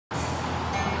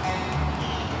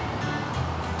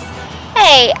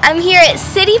Hey, I'm here at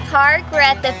City Park. We're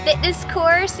at the fitness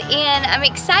course and I'm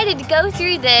excited to go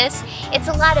through this. It's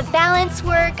a lot of balance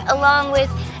work along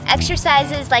with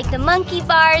exercises like the monkey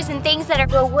bars and things that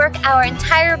will work our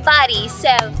entire body. So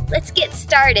let's get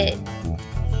started.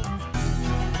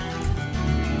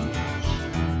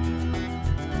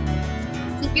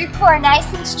 Keep your core nice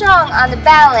and strong on the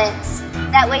balance.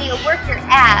 That way you'll work your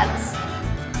abs.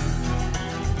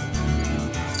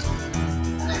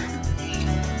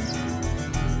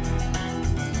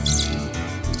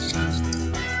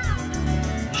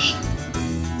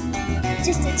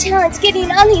 Just a challenge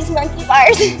getting on these monkey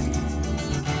bars. It's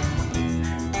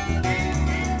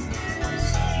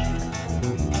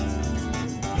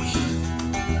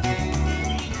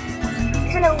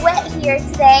kind of wet here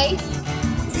today,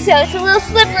 so it's a little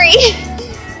slippery.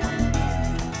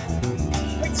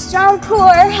 But strong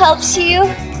core helps you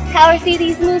power through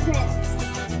these movements.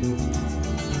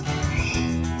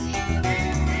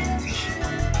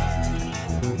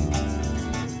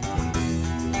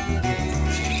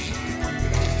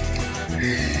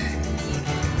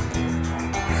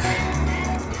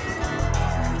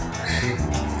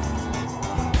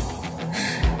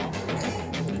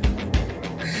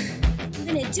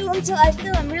 Do them till I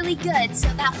feel I'm really good. So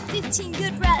about 15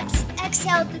 good reps.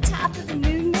 Exhale at the top of the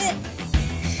movement.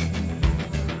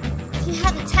 If you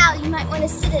have a towel, you might want to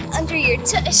sit it under your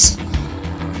tush.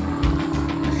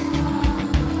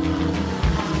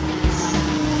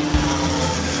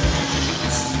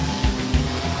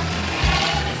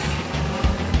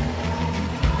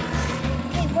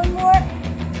 Okay, one more. All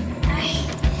right.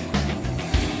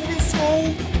 This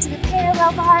way to the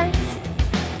parallel bars.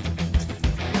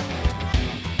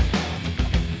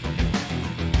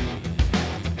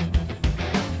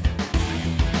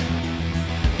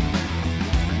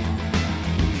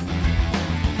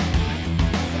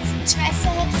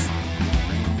 Triceps.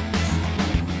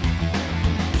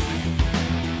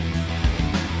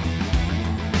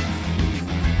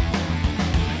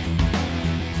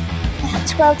 About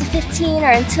 12 to 15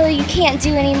 or until you can't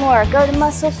do anymore. Go to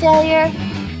muscle failure.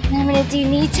 And I'm going to do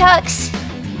knee tucks.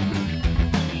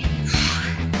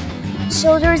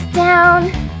 Shoulders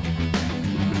down.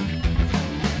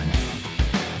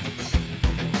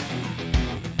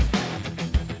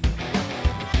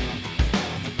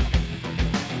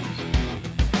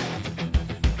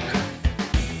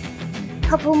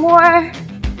 Couple more.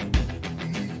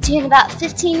 Doing about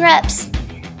 15 reps.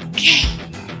 Okay.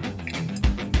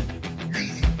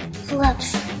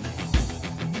 Pull-ups.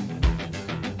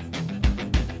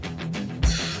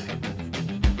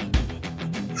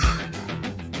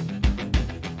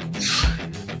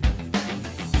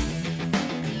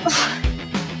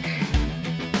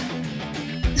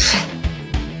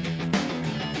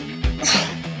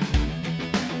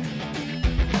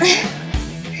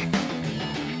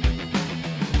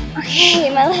 Okay,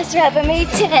 my last rep, I made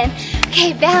 10.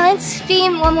 Okay, balance, feet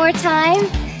one more time.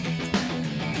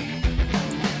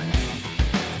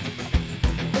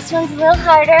 This one's a little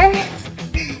harder.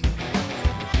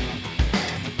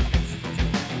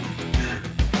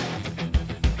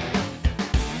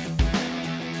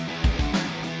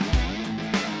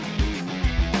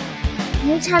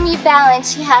 Anytime you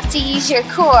balance, you have to use your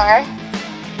core.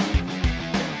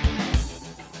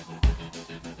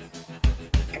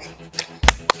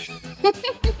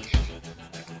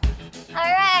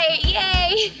 Alright,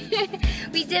 yay!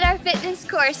 We did our fitness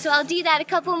course, so I'll do that a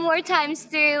couple more times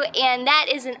through, and that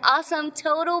is an awesome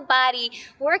total body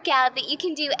workout that you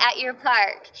can do at your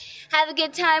park. Have a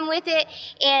good time with it,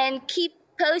 and keep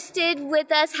posted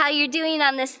with us how you're doing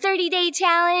on this 30-day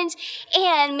challenge,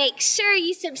 and make sure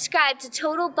you subscribe to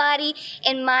Total Body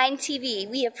and Mind TV.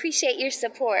 We appreciate your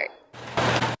support.